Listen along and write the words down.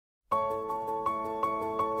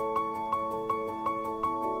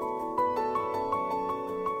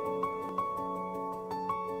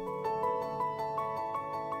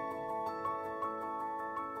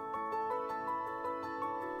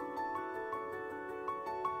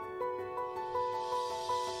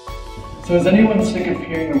So is anyone sick of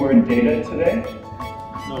hearing the word data today?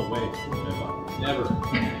 No way, never.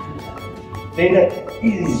 Data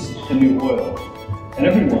is the new oil, and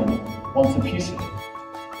everyone wants a piece of it.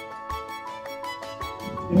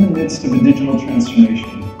 In the midst of a digital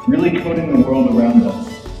transformation, really coding the world around us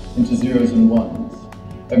into zeros and ones,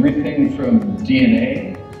 everything from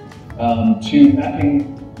DNA to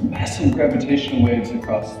mapping massive gravitational waves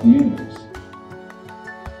across the universe.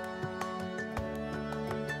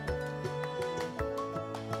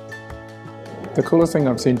 The coolest thing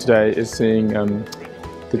I've seen today is seeing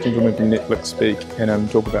the gentleman from Netflix speak and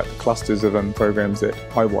talk about the clusters of programs that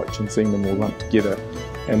I watch and seeing them all lumped together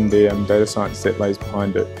and the data science that lays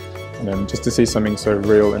behind it. And just to see something so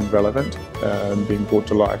real and relevant being brought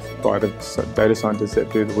to life by the data scientists that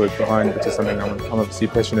do the work behind it, which is something I'm obviously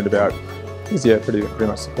passionate about, is pretty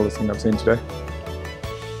much the coolest thing I've seen today.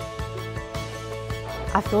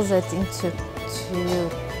 I feel that into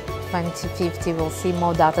 2050 we'll see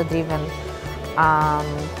more data-driven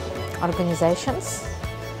organizations,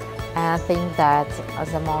 and I think that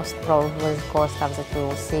the most probable cost that we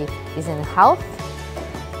will see is in health.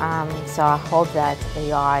 So I hope that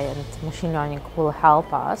AI and machine learning will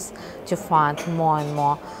help us to find more and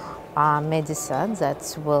more medicine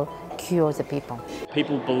that will cure the people.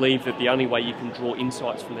 People believe that the only way you can draw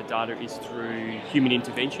insights from the data is through human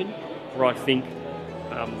intervention, where I think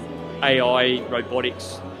AI,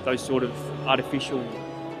 robotics, those sort of artificial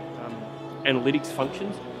analytics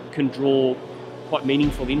functions can draw quite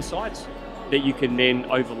meaningful insights that you can then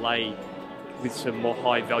overlay with some more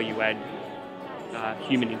high value add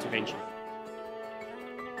human intervention.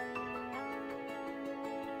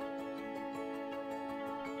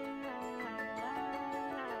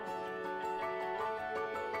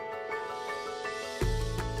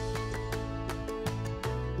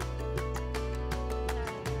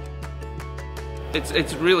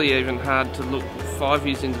 It's really even hard to look 5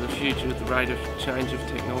 years into the future with the rate of change of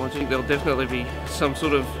technology. There'll definitely be some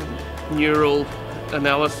sort of neural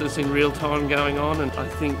analysis in real time going on, and I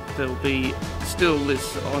think there'll be still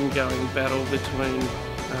this ongoing battle between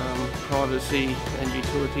privacy and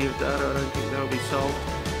utility of data. I don't think that'll be solved.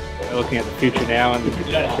 We're looking at the future now, and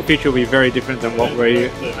the future will be very different than what we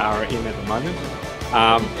are in at the moment.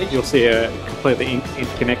 You'll see a completely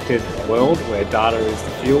interconnected world where data is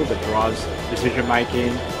the fuel that drives decision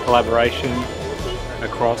making, collaboration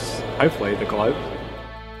across, hopefully, the globe.